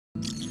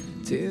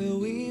till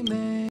we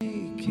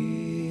make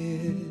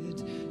it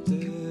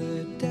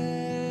the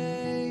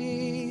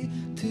day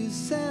to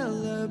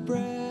celebrate.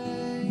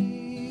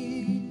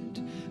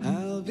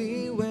 I'll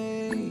be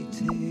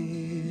waiting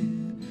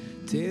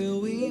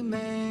till we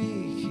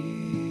make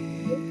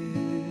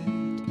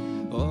it.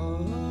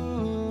 Oh,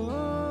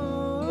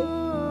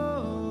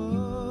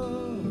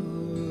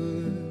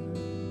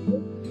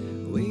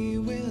 we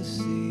will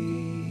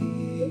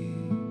see.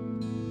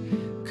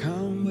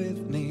 Come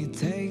with me,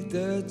 take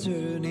the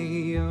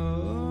journey.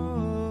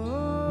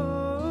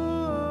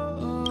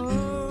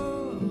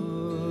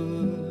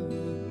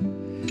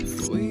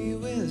 We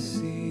will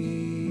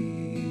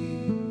see.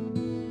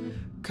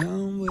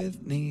 Come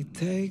with me,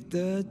 take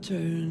the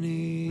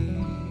journey.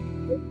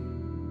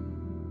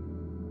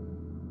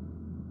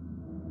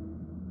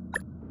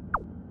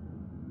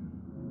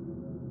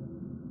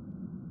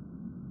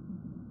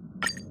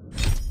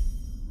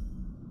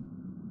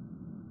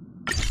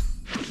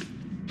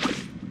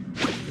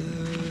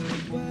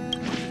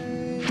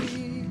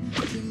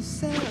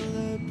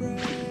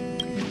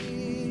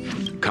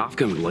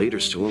 Kafka and Blade are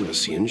still in the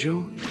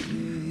Xianzhou?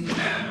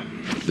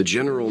 The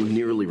General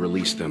nearly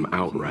released them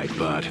outright,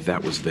 but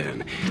that was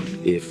then.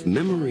 If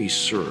memory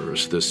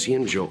serves, the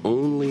Xianzhou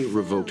only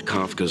revoked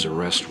Kafka's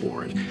arrest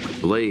warrant.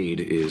 Blade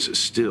is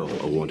still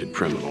a wanted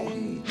criminal.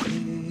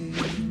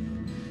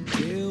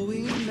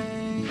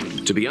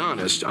 To be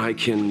honest, I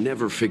can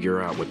never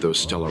figure out what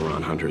those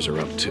Stellaron hunters are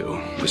up to,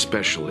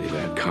 especially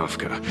that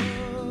Kafka.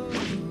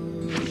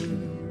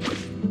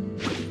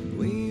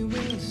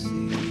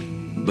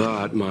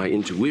 But my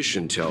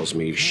intuition tells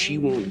me she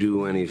won't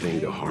do anything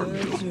to harm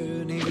you.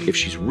 If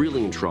she's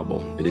really in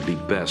trouble, it'd be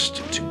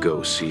best to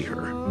go see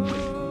her.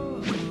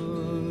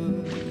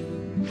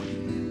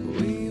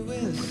 We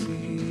will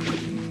see.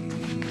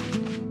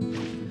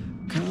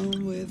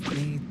 Come with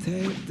me,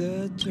 take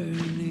the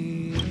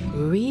journey.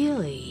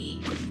 Really?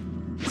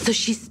 So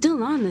she's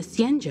still on the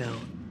Xianzhou?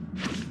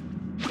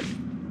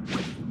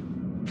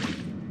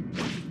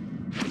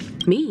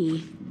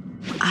 Me?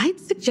 I'd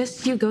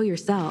suggest you go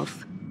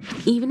yourself.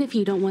 Even if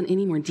you don't want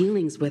any more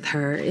dealings with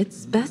her,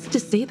 it's best to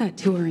say that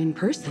to her in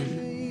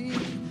person.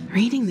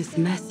 Reading this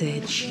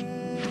message,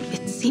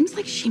 it seems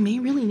like she may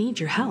really need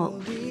your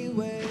help.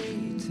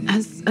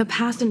 As a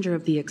passenger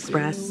of the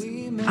Express,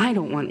 I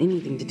don't want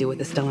anything to do with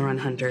the Stellaron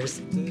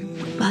hunters.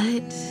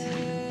 But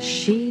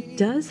she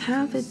does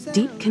have a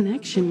deep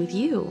connection with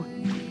you.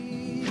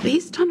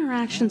 Based on her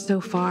actions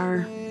so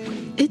far,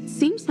 it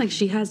seems like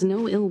she has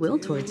no ill will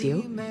towards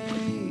you.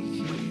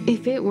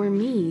 If it were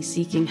me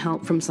seeking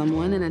help from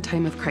someone in a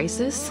time of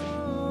crisis,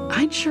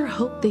 I'd sure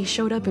hope they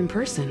showed up in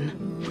person.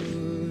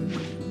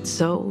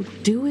 So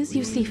do as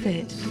you see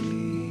fit.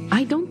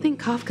 I don't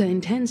think Kafka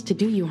intends to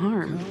do you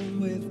harm.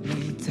 Come with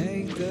me,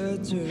 take the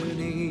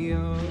journey.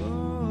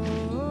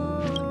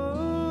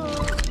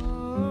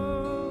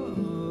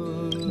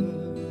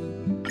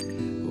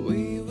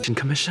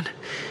 Commission?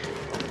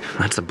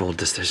 That's a bold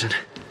decision.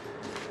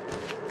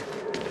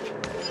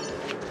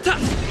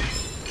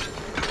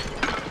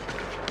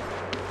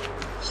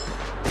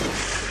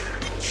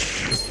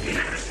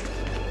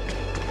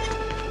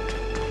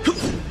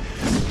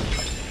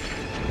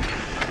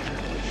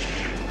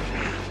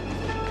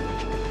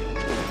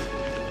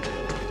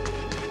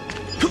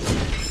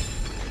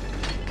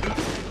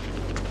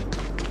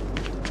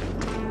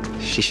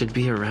 She should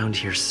be around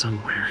here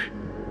somewhere.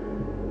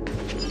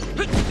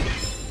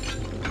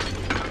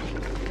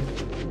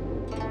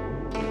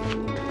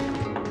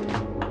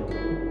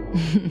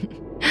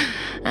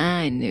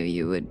 I knew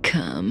you would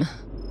come.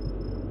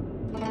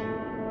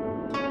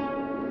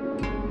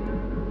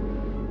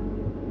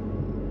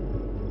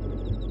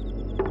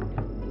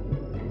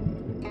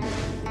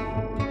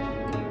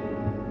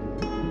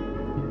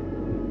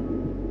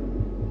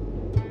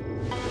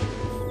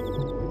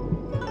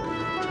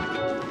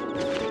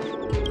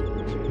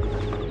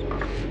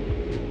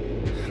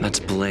 That's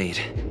Blade.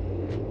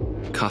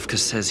 Kafka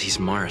says he's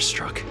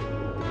Mara-struck.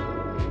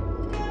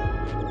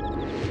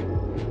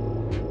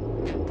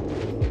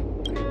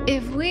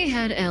 If we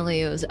had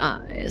Elio's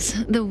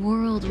eyes, the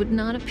world would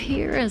not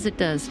appear as it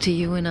does to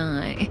you and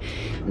I.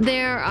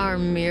 There are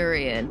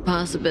myriad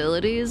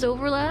possibilities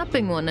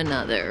overlapping one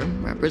another,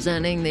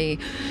 representing the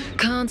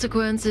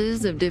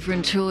consequences of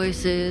different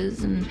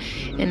choices, and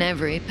in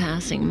every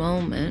passing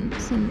moment,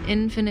 an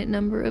infinite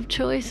number of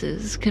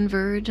choices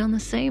converge on the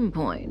same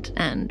point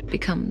and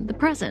become the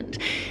present,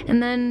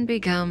 and then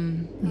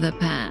become the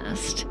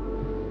past.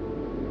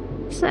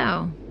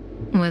 So,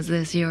 was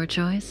this your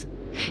choice?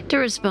 To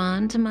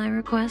respond to my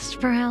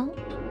request for help?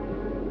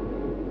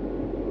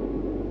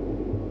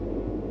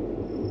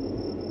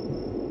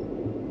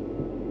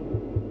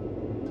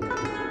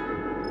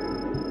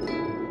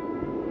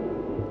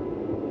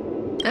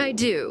 I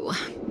do.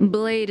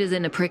 Blade is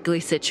in a prickly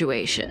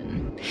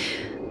situation.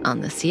 On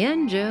the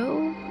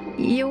Xianzhou,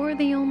 you're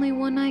the only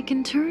one I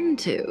can turn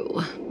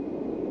to.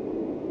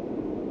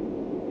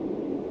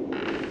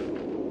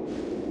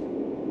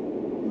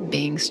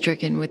 Being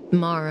stricken with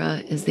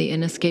Mara is the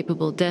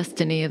inescapable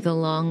destiny of the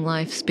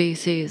long-life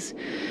species.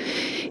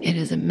 It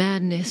is a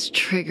madness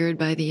triggered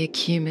by the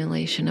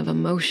accumulation of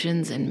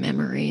emotions and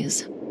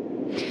memories.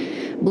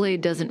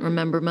 Blade doesn't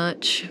remember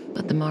much,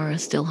 but the Mara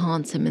still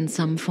haunts him in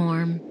some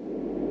form.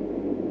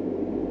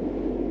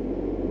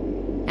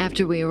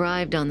 After we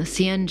arrived on the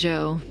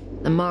Xianzhou,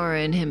 the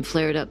Mara in him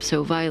flared up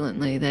so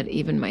violently that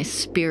even my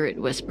spirit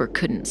whisper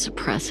couldn't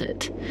suppress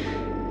it.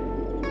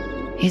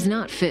 He's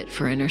not fit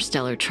for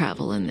interstellar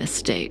travel in this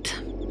state.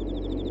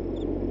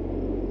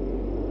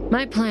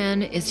 My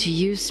plan is to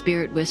use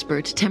Spirit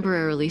Whisper to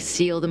temporarily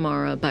seal the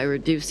Mara by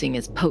reducing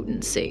its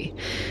potency.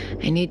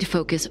 I need to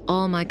focus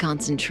all my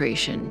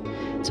concentration,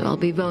 so I'll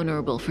be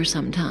vulnerable for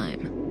some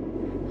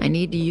time. I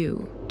need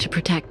you to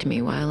protect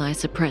me while I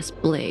suppress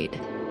Blade.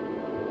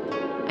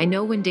 I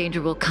know when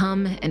danger will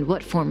come and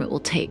what form it will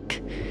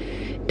take.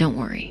 Don't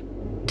worry.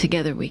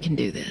 Together we can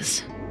do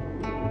this.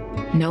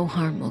 No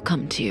harm will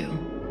come to you.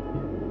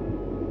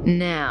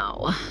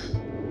 Now,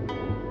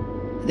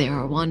 there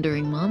are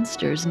wandering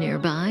monsters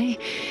nearby.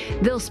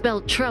 They'll spell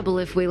trouble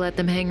if we let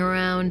them hang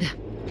around.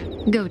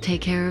 Go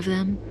take care of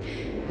them.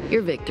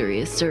 Your victory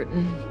is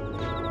certain.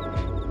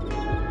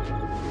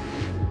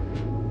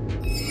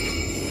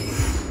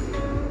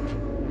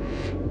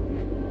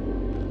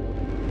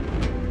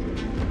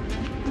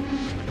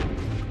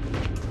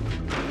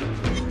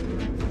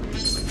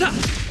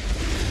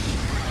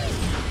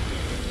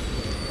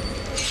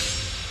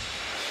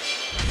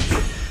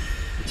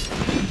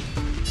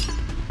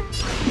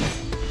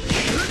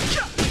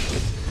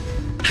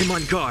 I'm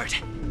on guard.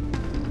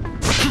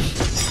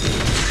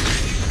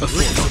 A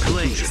form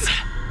Blaze.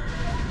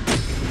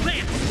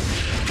 Lance!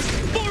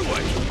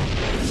 Forward!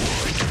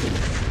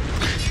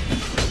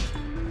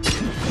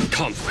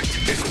 Conflict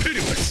is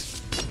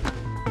pitiless.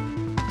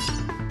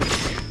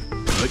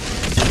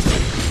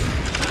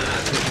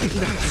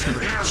 That's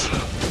rich.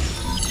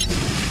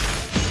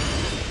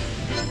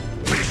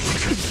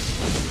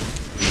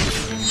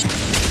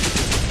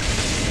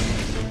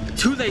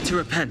 Too late to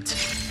repent.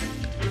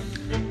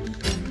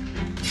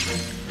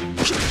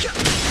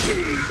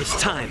 It's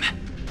time.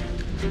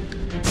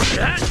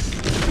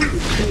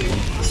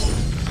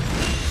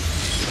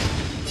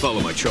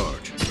 Follow my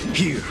charge.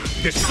 Here,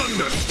 this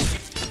thunder.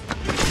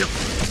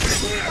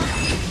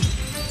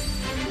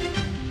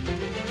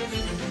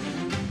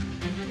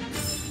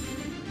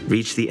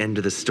 Reach the end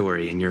of the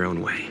story in your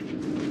own way.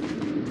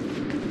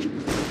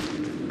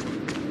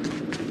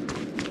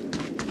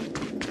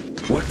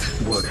 What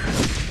would...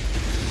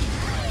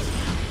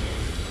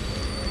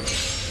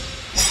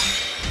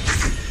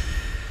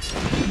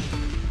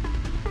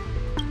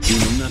 Do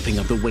nothing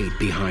of the weight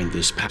behind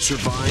this path.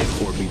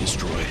 Survive or be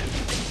destroyed.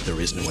 There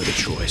is no other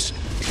choice.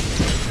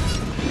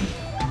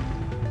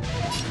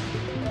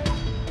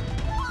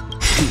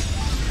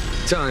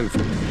 Time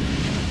for...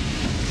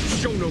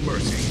 Show no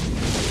mercy.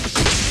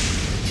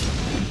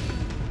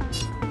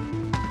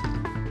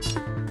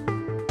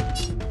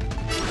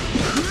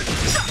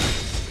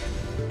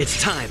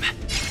 It's time.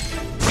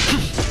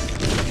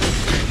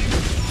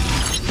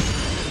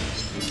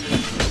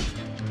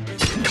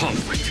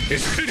 Conflict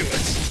is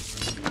pitiless.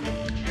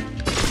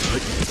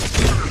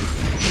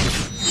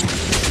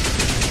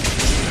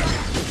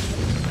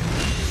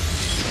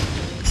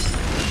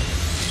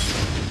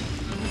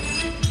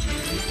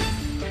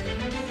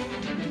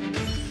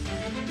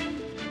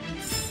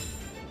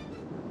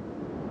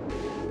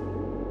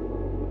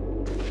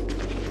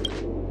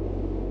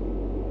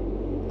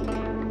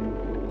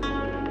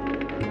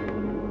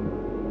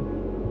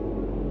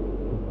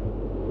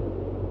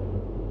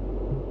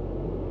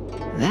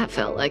 That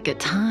felt like a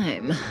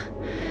time.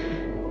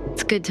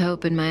 It's good to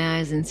open my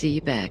eyes and see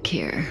you back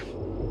here.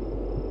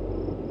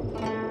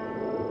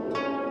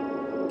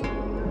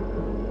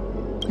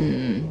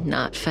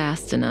 Not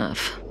fast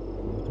enough.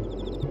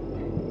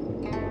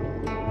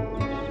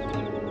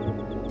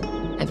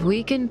 I've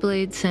weakened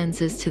Blade's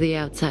senses to the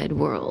outside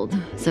world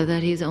so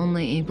that he's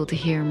only able to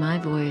hear my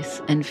voice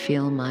and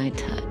feel my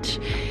touch.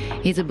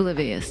 He's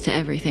oblivious to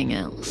everything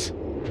else.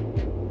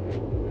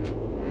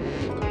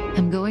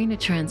 I'm going to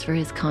transfer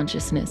his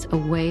consciousness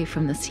away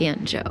from the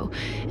Xianzhou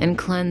and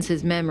cleanse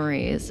his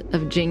memories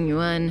of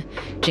Jingyuan,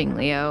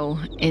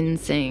 Jingliu,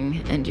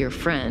 Yanqing, and your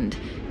friend,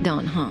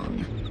 Dan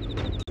Hong.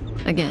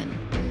 Again,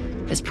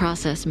 this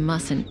process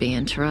mustn't be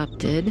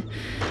interrupted,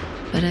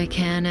 but I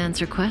can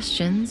answer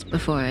questions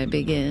before I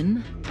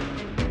begin.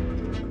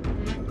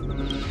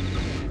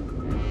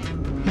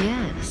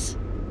 Yes,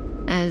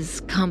 as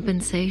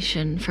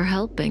compensation for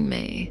helping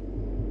me.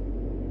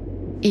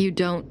 You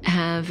don't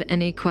have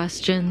any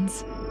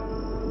questions?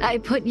 I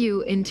put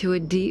you into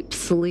a deep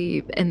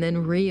sleep and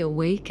then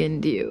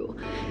reawakened you,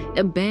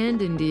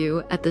 abandoned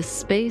you at the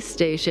space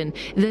station,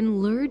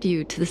 then lured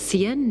you to the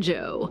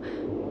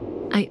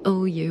Xianzhou. I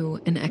owe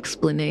you an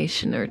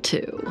explanation or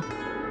two.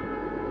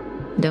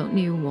 Don't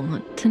you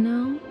want to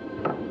know?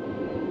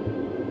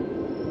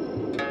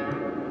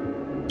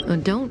 Oh,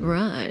 don't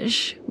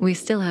rush. We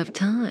still have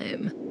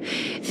time.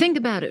 Think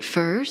about it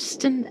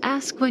first and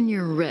ask when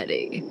you're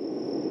ready.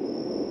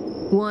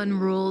 One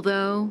rule,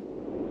 though.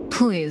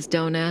 Please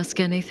don't ask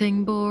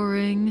anything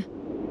boring.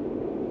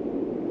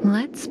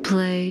 Let's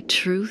play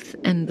Truth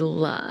and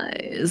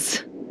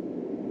Lies.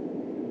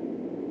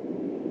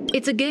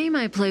 It's a game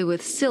I play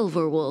with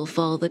Silverwolf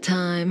all the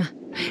time.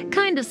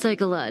 Kinda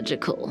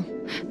psychological.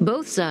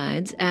 Both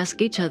sides ask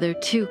each other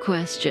 2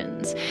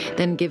 questions,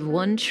 then give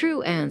 1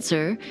 true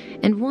answer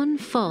and 1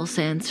 false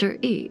answer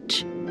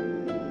each.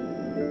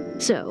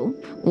 So,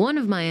 one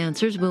of my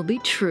answers will be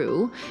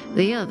true,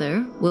 the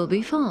other will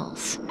be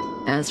false.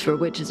 As for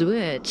which is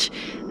which,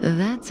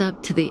 that's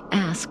up to the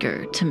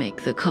asker to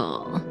make the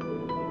call.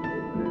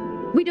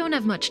 We don't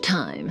have much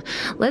time.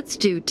 Let's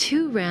do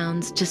 2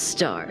 rounds to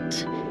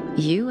start.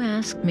 You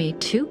ask me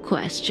 2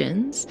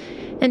 questions,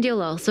 and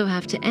you'll also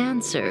have to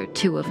answer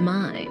 2 of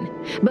mine.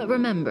 But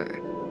remember,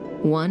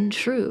 1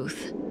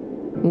 truth,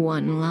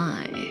 1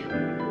 lie.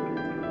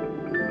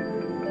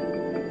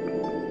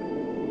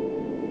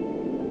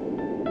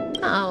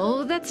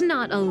 Oh, that's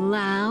not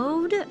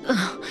allowed.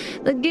 Ugh,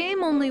 the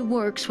game only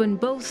works when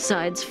both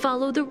sides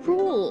follow the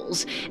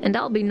rules, and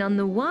I'll be none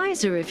the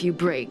wiser if you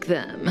break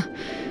them.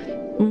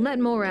 Let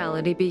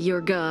morality be your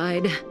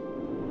guide.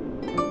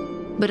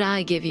 But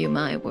I give you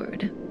my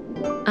word.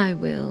 I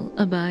will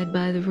abide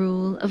by the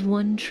rule of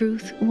 1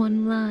 truth,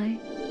 1 lie.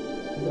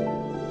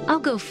 I'll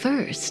go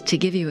first to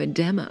give you a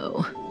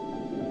demo.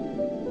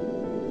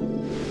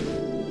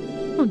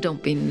 Oh,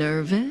 don't be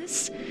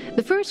nervous.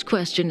 The first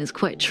question is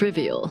quite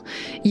trivial.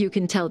 You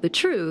can tell the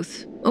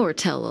truth or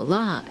tell a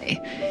lie.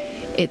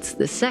 It's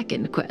the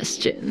second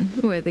question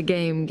where the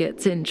game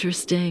gets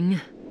interesting.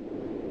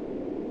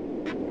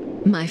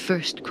 My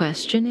first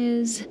question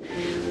is,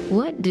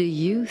 what do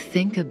you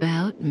think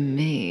about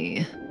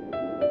me?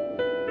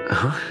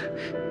 Huh?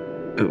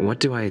 What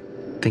do I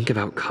think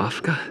about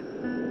Kafka?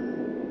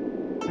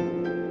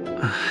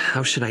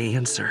 How should I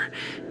answer?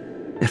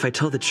 If I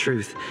tell the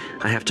truth,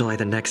 I have to lie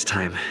the next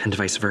time, and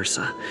vice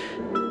versa.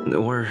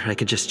 Or I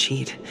could just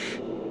cheat.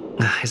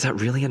 Is that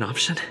really an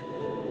option?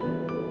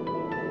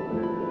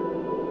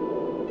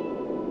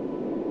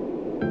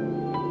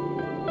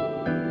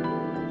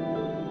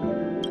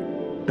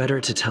 Better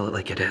to tell it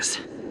like it is.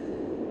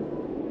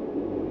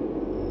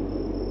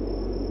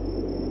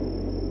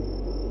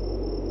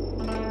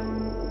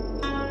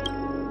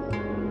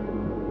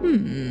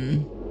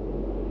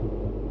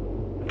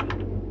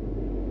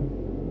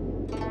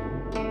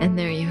 And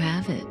there you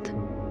have it.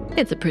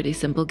 It's a pretty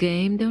simple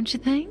game, don't you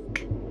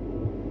think?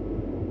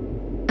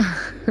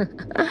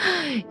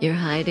 You're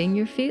hiding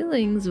your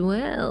feelings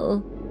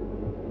well.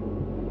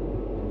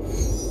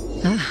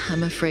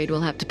 I'm afraid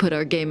we'll have to put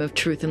our game of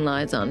truth and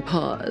lies on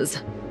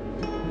pause.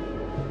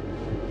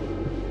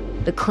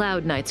 The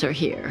Cloud Knights are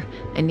here.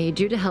 I need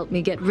you to help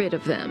me get rid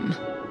of them.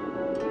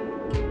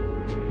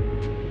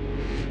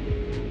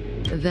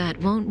 That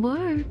won't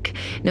work,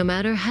 no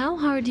matter how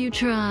hard you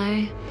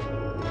try.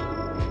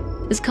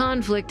 This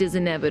conflict is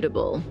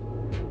inevitable.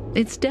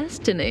 It's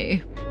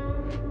destiny.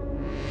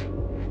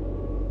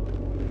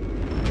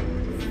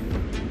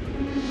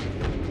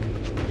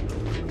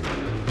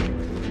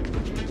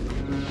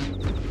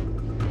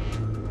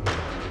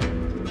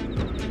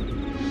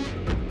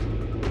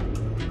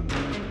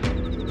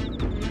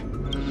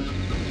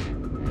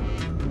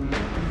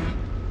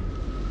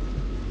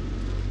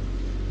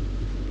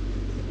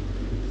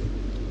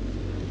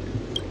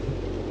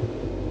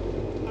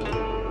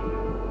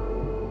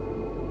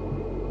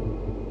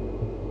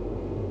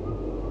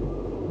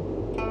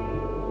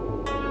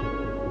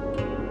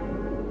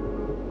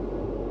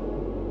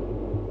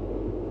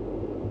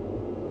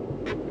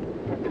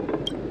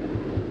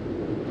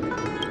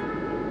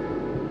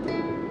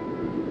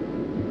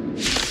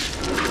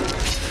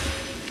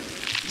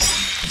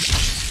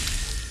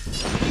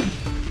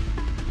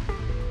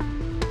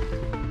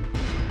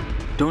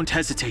 Don't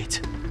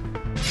hesitate.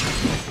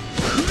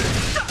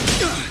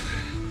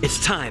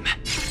 It's time.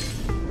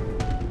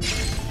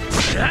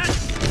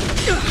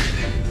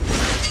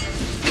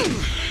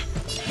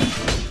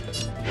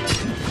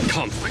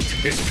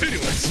 Conflict is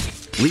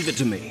pitiless. Leave it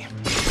to me.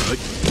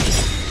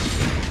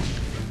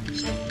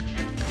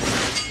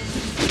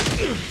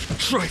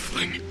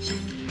 Trifling.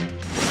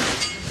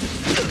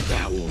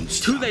 That won't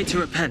Too stop. late to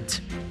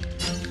repent.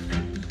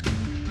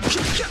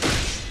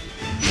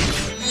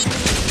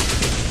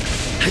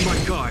 I'm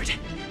on guard.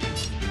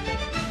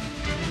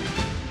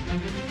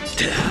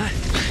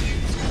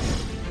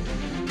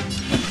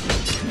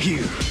 Here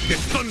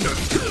is thunder.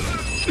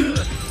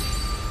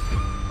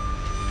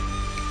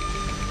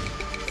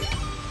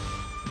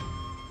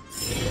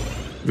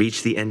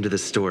 Reach the end of the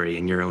story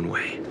in your own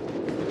way.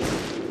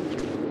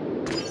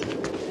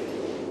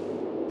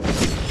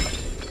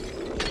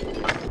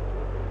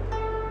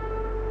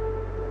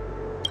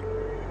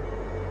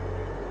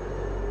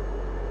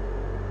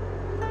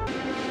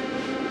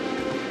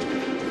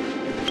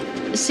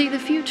 See, the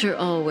future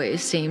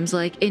always seems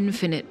like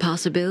infinite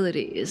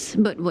possibilities,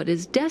 but what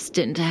is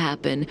destined to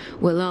happen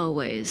will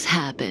always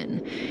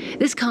happen.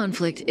 This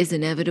conflict is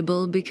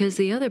inevitable because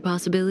the other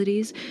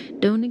possibilities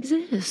don't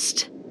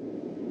exist.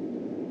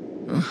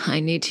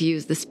 I need to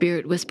use the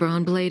Spirit Whisper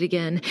on Blade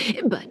again,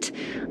 but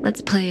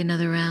let's play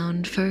another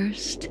round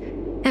first.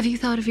 Have you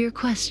thought of your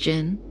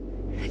question?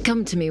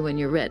 Come to me when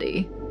you're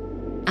ready.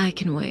 I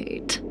can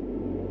wait.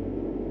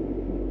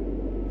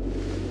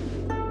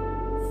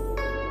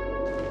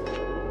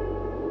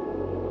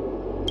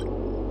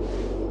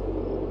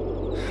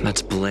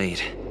 That's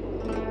Blade.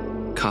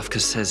 Kafka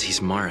says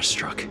he's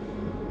Mara-struck.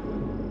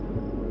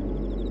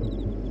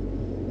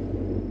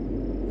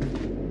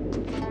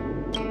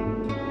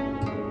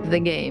 The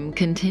game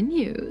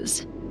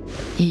continues.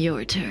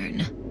 Your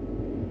turn.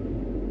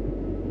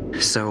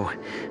 So,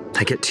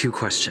 I get 2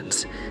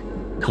 questions,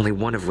 only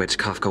one of which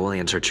Kafka will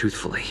answer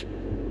truthfully.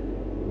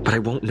 But I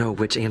won't know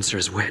which answer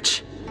is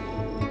which.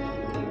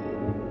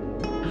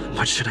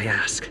 What should I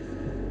ask?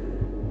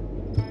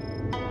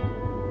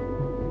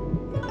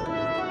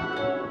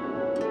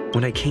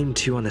 When I came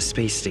to on the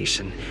space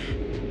station,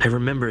 I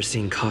remember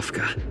seeing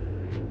Kafka,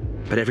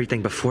 but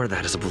everything before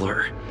that is a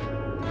blur.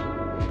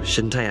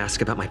 Shouldn't I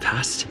ask about my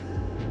past?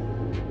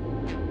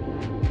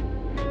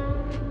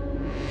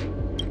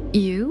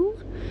 You?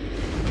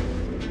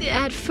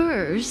 At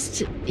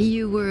first,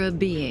 you were a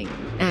being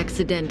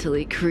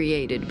accidentally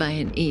created by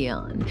an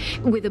Eon,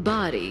 with a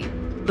body,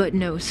 but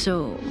no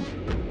soul.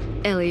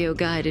 Elio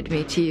guided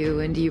me to you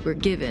and you were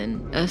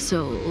given a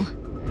soul.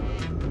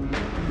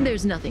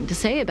 There's nothing to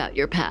say about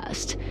your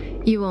past.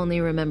 You only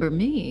remember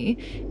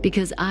me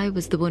because I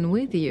was the one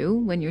with you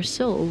when your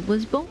soul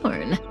was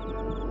born.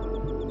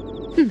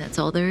 And that's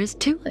all there is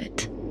to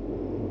it.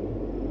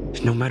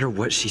 No matter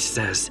what she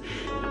says,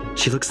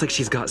 she looks like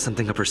she's got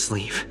something up her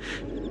sleeve.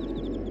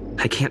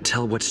 I can't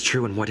tell what's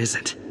true and what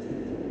isn't.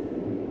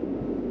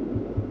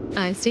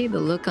 I see the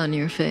look on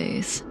your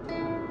face.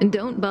 And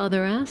don't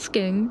bother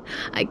asking.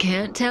 I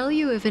can't tell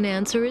you if an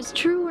answer is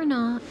true or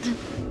not.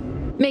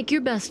 Make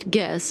your best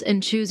guess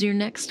and choose your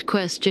next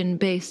question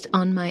based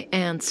on my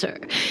answer.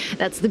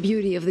 That's the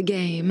beauty of the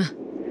game.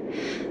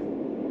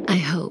 I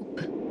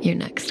hope your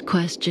next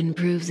question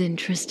proves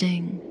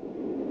interesting.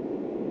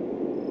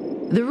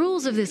 The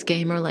rules of this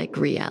game are like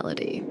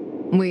reality.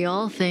 We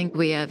all think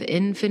we have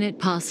infinite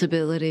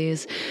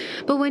possibilities,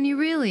 but when you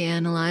really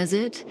analyze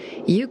it,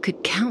 you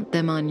could count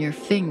them on your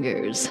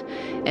fingers.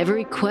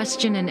 Every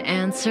question and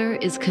answer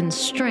is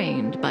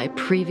constrained by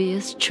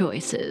previous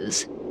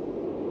choices.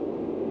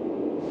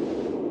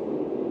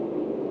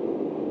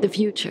 The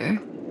future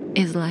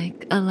is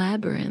like a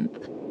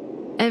labyrinth.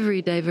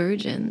 Every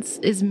divergence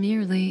is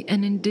merely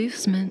an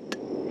inducement.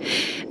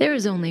 There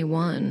is only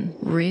one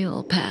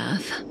real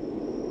path.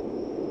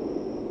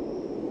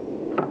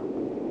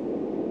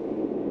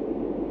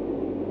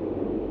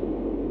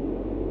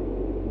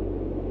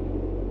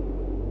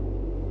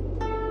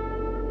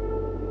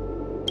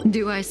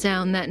 Do I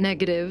sound that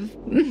negative?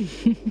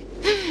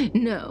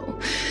 No.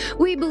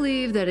 We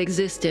believe that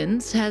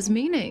existence has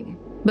meaning,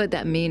 but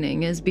that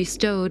meaning is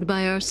bestowed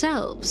by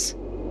ourselves,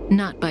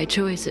 not by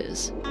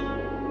choices.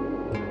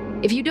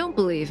 If you don't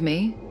believe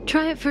me,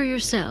 try it for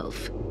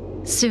yourself.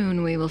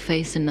 Soon we will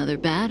face another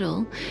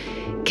battle.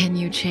 Can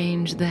you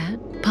change that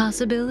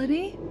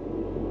possibility?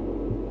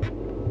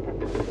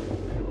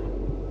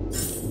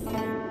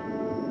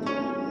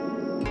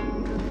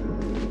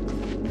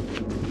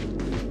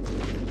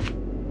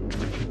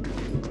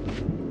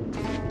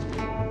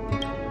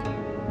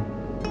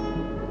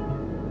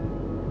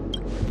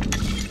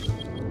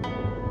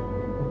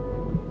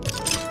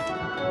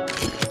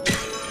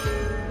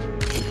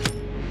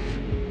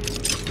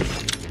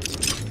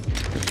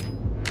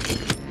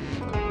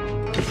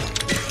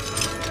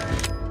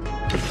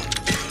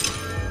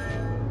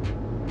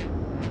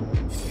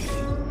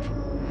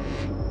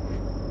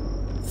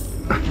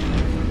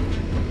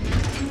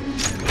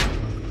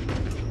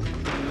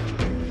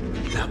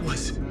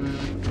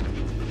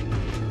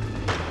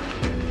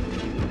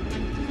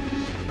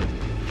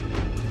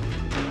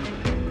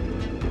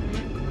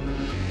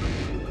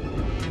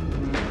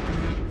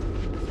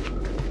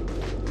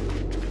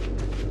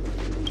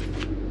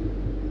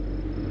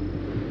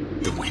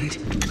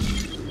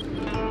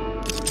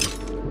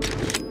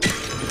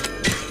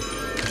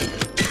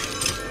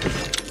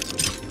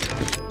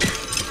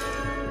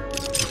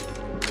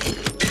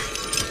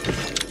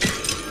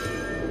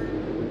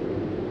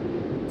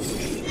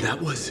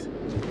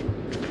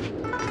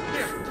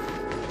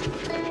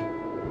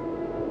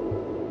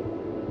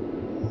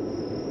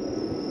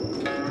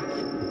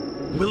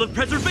 Will of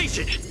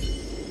preservation!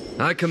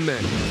 I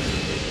commend.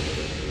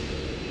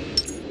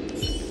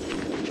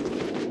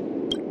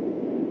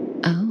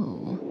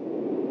 Oh.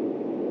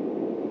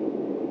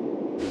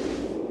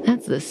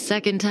 That's the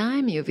second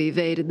time you've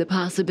evaded the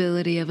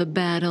possibility of a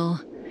battle.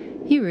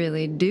 You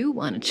really do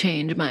want to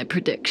change my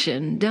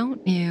prediction,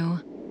 don't you?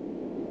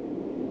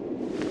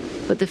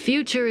 But the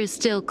future is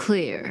still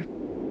clear.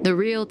 The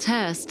real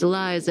test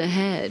lies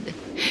ahead.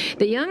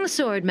 The young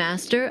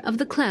swordmaster of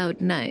the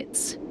Cloud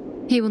Knights.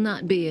 He will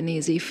not be an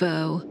easy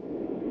foe.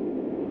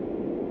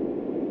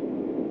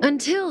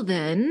 Until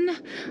then,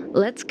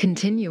 let's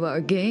continue our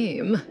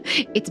game.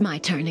 It's my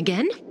turn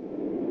again.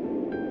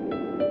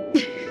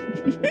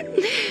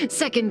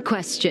 Second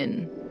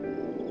question.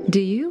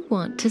 Do you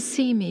want to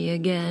see me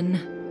again?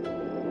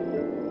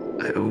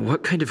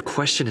 What kind of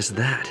question is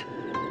that?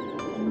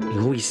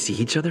 Will we see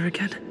each other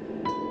again?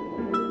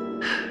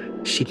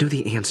 She'd know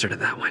the answer to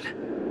that one.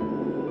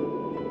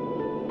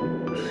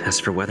 As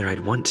for whether I'd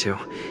want to,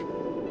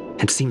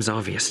 it seems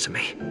obvious to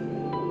me.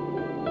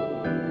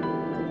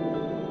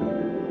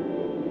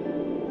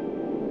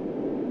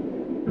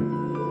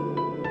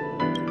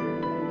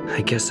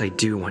 I guess I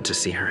do want to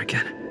see her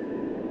again.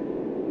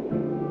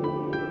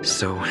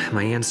 So,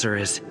 my answer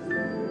is...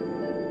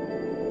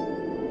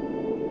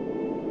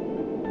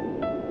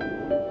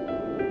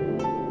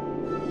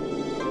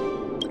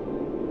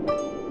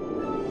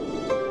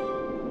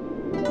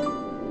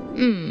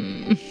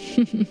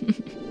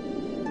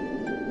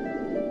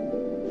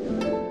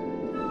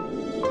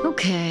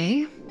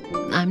 Okay,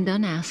 I'm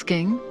done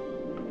asking.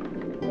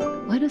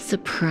 What a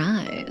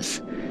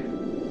surprise.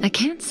 I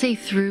can't see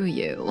through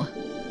you.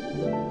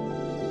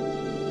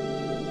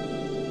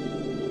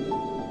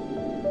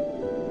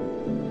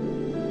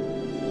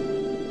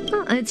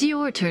 Well, it's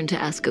your turn to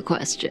ask a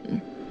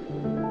question.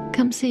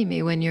 Come see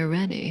me when you're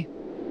ready.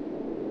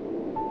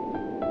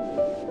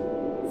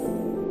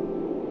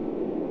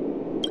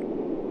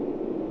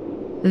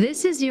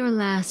 This is your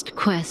last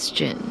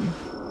question.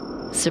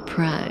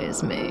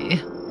 Surprise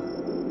me.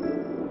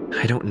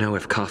 I don't know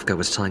if Kafka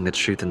was telling the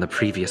truth in the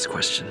previous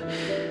question,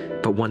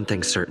 but one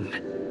thing's certain.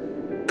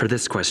 For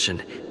this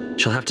question,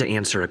 she'll have to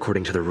answer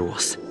according to the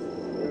rules.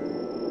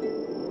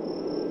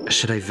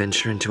 Should I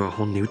venture into a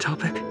whole new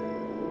topic?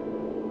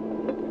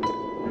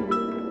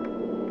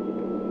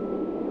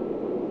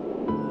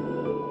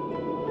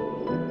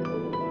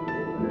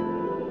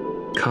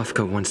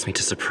 Kafka wants me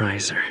to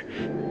surprise her.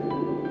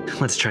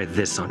 Let's try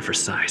this on for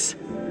size.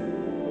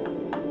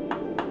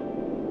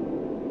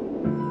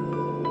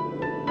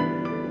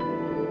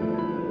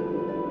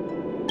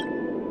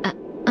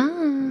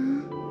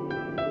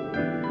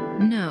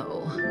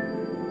 No.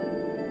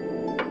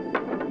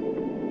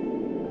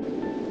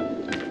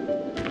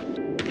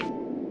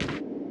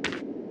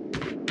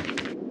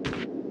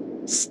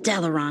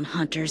 Stellaron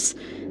hunters.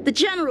 The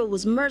General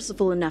was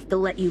merciful enough to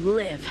let you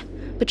live,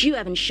 but you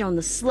haven't shown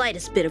the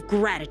slightest bit of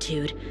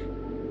gratitude.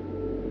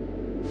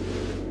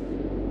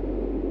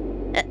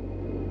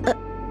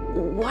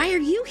 Why are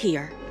you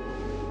here?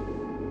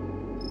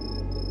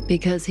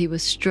 Because he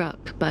was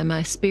struck by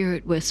my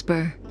spirit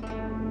whisper.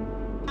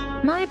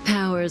 My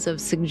powers of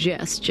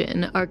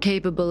suggestion are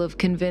capable of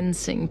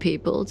convincing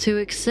people to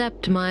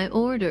accept my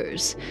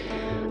orders,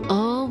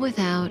 all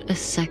without a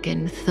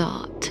second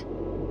thought.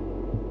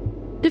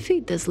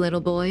 Defeat this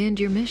little boy and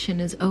your mission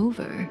is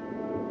over.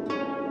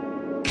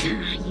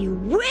 You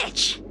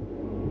witch!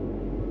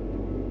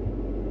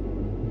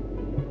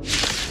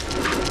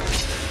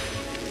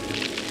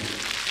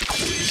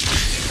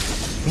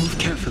 Move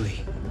carefully.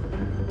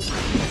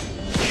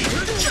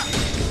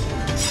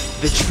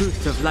 The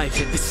truth of life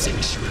in this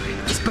sanctuary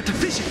is but a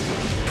vision.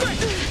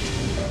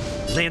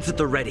 Lance at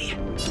the ready.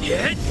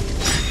 Hit!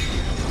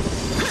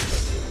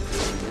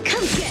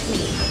 Come get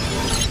me!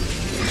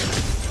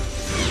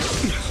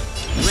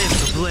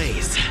 Lance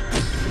ablaze.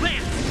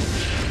 Lance!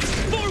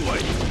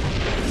 Forward!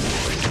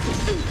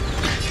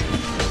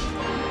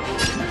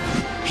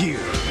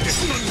 Here is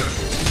thunder.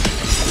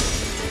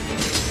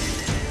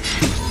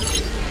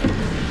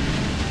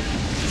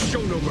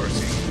 Show no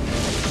mercy.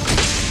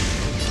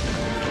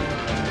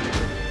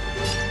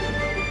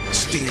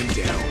 Stand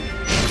down.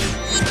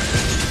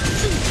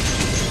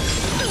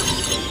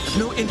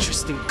 No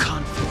interest in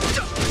conflict.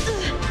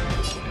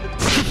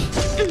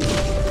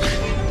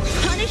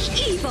 Punish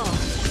evil!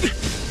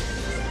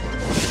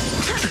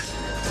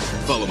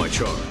 Follow my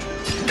charge.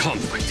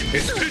 Conflict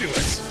is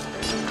pitiless!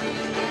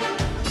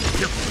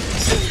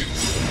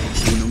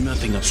 You know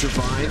nothing of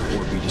survive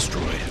or be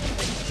destroyed.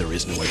 There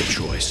is no other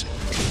choice.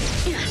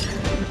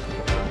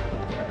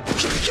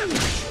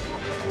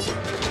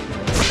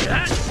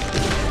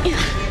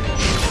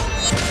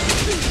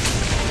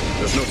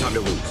 There's no time to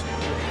lose.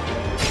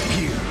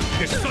 Here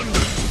is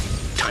thunder!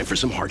 Time for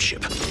some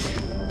hardship.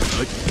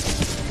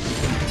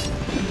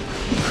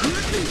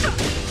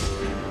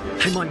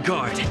 I'm on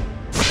guard.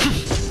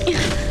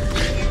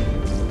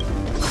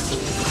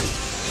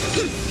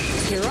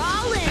 You're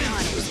all in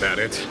on it! Is that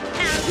it?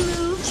 Out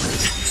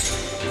moves!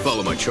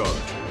 Follow my charge.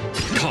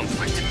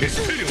 Conflict is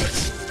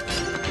pitiless!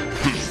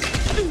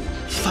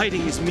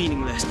 Fighting is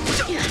meaningless.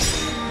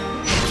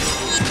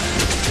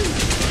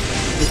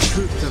 The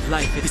truth of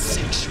life in this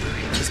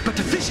sanctuary is but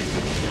a vision.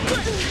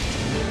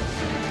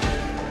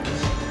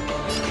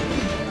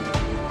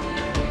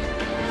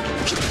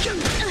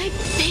 I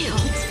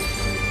failed!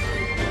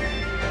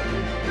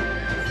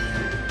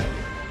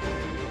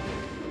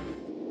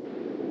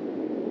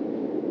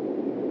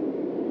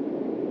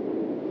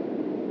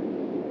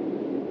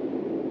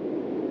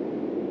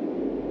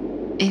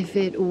 If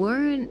it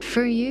weren't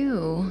for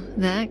you,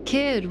 that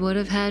kid would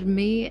have had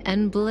me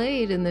and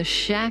Blade in the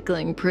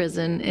shackling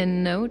prison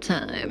in no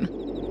time.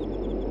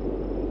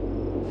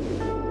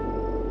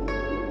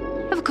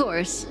 Of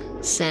course,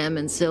 Sam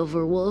and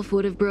Silverwolf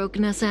would have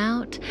broken us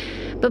out,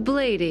 but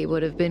Blady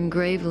would have been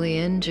gravely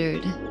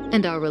injured,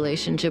 and our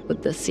relationship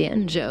with the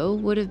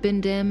Xianzhou would have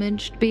been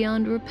damaged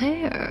beyond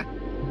repair.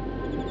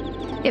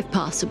 If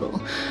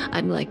possible,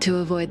 I'd like to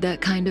avoid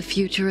that kind of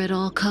future at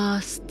all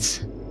costs.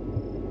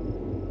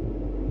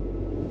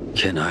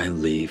 Can I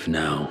leave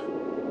now?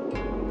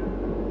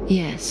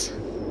 Yes.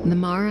 The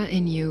Mara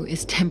in you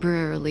is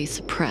temporarily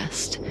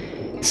suppressed.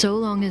 So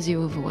long as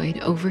you avoid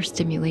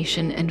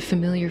overstimulation and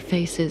familiar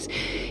faces,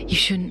 you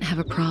shouldn't have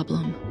a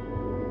problem.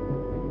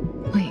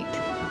 Wait.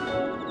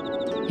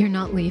 You're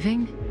not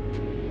leaving?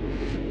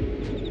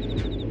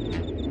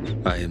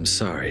 I am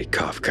sorry,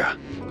 Kafka.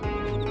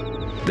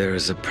 There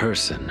is a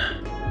person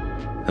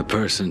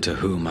to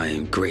whom I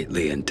am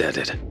greatly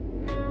indebted.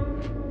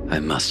 I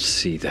must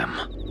see them.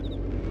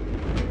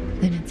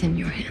 Then it's in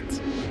your hands.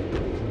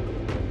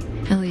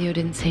 Elio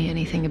didn't say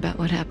anything about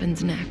what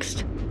happens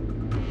next.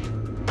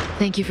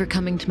 Thank you for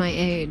coming to my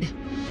aid.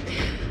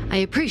 I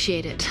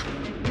appreciate it.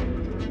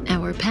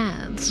 Our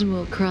paths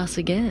will cross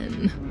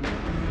again.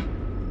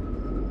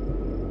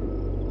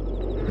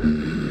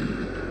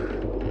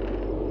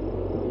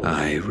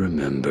 I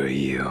remember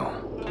you.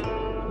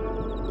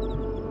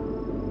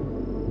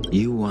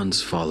 You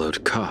once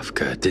followed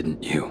Kafka,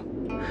 didn't you?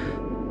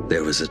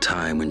 There was a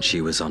time when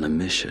she was on a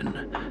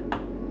mission.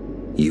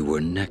 You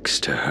were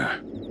next to her.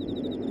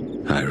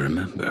 I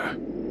remember.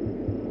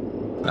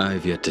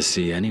 I've yet to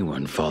see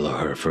anyone follow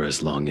her for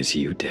as long as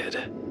you did,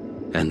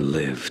 and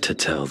live to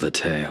tell the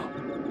tale.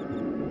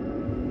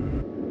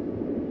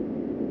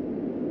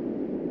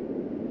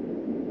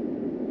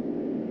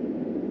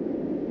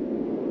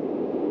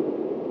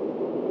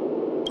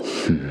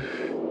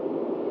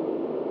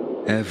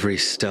 Every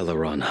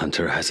Stellaron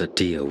hunter has a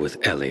deal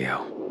with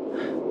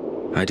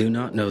Elio. I do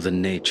not know the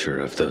nature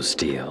of those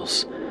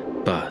deals,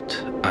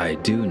 but I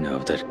do know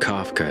that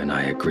Kafka and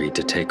I agreed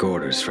to take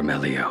orders from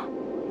Elio.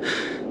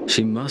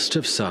 She must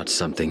have sought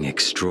something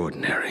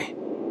extraordinary.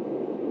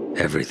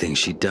 Everything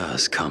she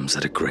does comes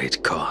at a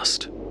great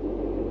cost.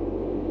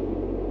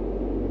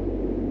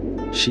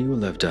 She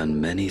will have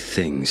done many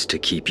things to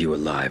keep you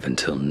alive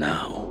until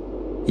now,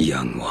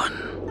 young one.